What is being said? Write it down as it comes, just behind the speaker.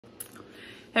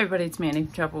Hey everybody, it's Mandy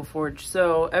from Trouble Forge.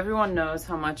 So everyone knows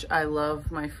how much I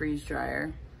love my freeze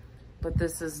dryer, but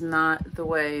this is not the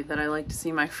way that I like to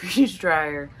see my freeze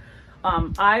dryer.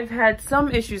 I've had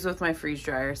some issues with my freeze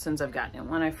dryer since I've gotten it.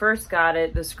 When I first got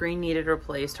it, the screen needed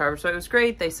replaced. Harvest Right was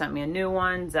great. They sent me a new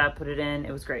one. Zab put it in.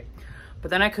 It was great.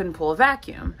 But then I couldn't pull a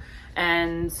vacuum.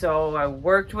 And so I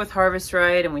worked with Harvest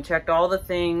Right and we checked all the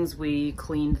things. We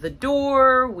cleaned the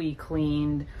door. We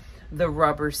cleaned the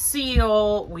rubber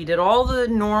seal. We did all the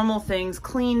normal things,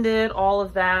 cleaned it, all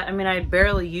of that. I mean, I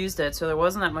barely used it, so there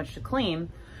wasn't that much to clean.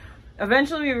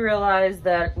 Eventually we realized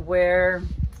that where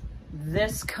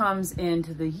this comes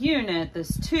into the unit,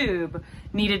 this tube,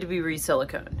 needed to be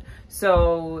re-siliconed.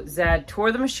 So Zad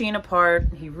tore the machine apart,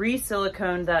 he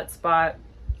re-siliconed that spot,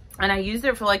 and I used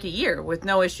it for like a year with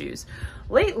no issues.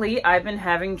 Lately, I've been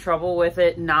having trouble with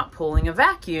it not pulling a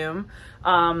vacuum.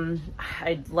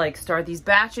 I'd like start these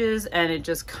batches and it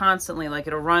just constantly, like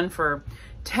it'll run for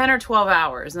 10 or 12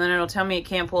 hours and then it'll tell me it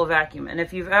can't pull a vacuum. And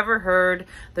if you've ever heard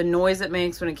the noise it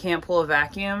makes when it can't pull a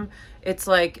vacuum, it's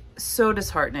like so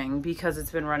disheartening because it's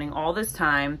been running all this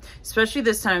time, especially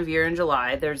this time of year in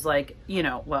July. There's like, you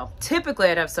know, well, typically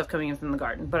I'd have stuff coming in from the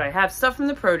garden, but I have stuff from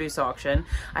the produce auction.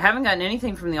 I haven't gotten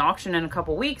anything from the auction in a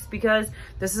couple weeks because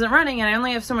this isn't running and I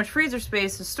only have so much freezer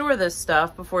space to store this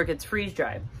stuff before it gets freeze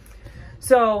dried.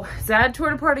 So Zad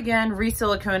tore it apart again,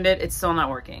 re-siliconed it. It's still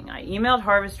not working. I emailed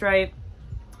Harvest Right.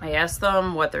 I asked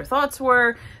them what their thoughts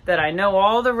were, that I know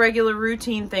all the regular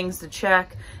routine things to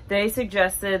check. They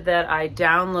suggested that I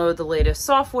download the latest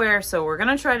software, so we're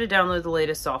gonna try to download the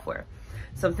latest software.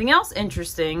 Something else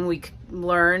interesting we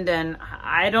learned, and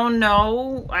I don't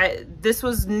know, this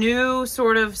was new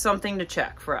sort of something to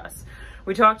check for us.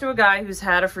 We talked to a guy who's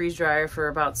had a freeze dryer for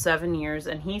about 7 years,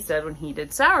 and he said when he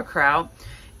did sauerkraut,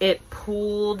 it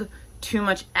pulled too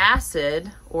much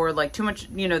acid, or like too much,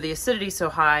 you know, the acidity so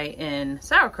high in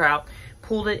sauerkraut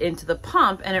pulled it into the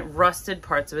pump and it rusted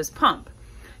parts of his pump.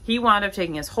 He wound up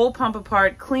taking his whole pump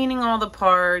apart, cleaning all the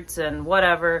parts and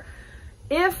whatever.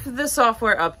 If the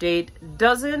software update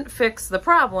doesn't fix the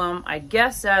problem, I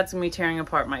guess that's gonna be tearing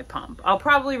apart my pump. I'll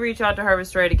probably reach out to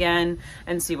Harvest Right again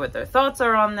and see what their thoughts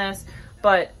are on this,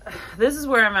 but this is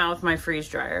where I'm at with my freeze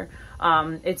dryer.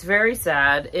 It's very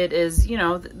sad. It is, you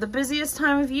know, the busiest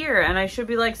time of year and I should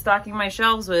be like stocking my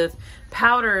shelves with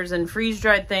powders and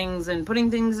freeze-dried things and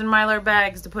putting things in Mylar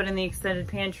bags to put in the extended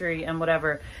pantry and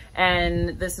whatever.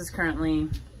 And this is currently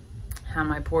how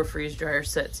my poor freeze dryer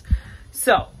sits.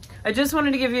 So I just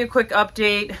wanted to give you a quick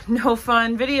update. No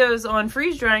fun videos on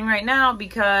freeze drying right now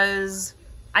because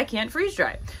I can't freeze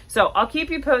dry. So I'll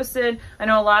keep you posted. I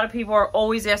know a lot of people are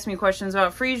always asking me questions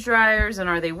about freeze dryers and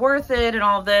are they worth it and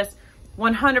all of this.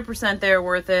 100% they're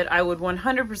worth it. I would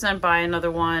 100% buy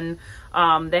another one.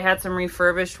 They had some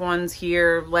refurbished ones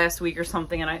here last week or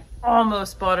something and I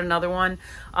almost bought another one.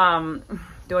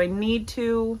 Do I need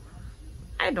to?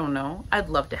 I don't know. I'd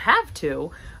love to have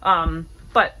to.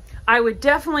 But I would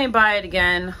definitely buy it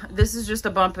again. This is just a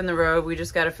bump in the road. We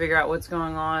just got to figure out what's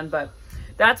going on. But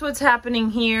that's what's happening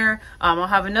here. I'll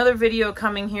have another video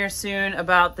coming here soon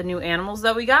about the new animals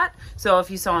that we got. So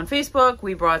if you saw on Facebook,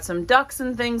 we brought some ducks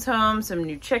and things home, some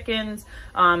new chickens,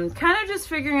 kind of just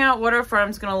figuring out what our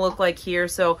farm's gonna look like here.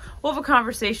 So we'll have a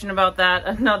conversation about that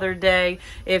another day.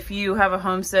 If you have a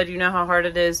homestead, you know how hard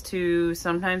it is to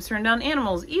sometimes turn down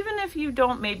animals, even if you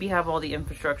don't maybe have all the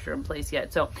infrastructure in place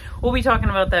yet. So we'll be talking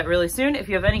about that really soon. If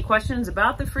you have any questions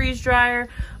about the freeze dryer,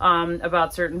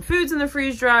 about certain foods in the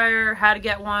freeze dryer, how to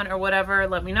get one or whatever,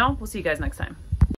 let me know. We'll see you guys next time.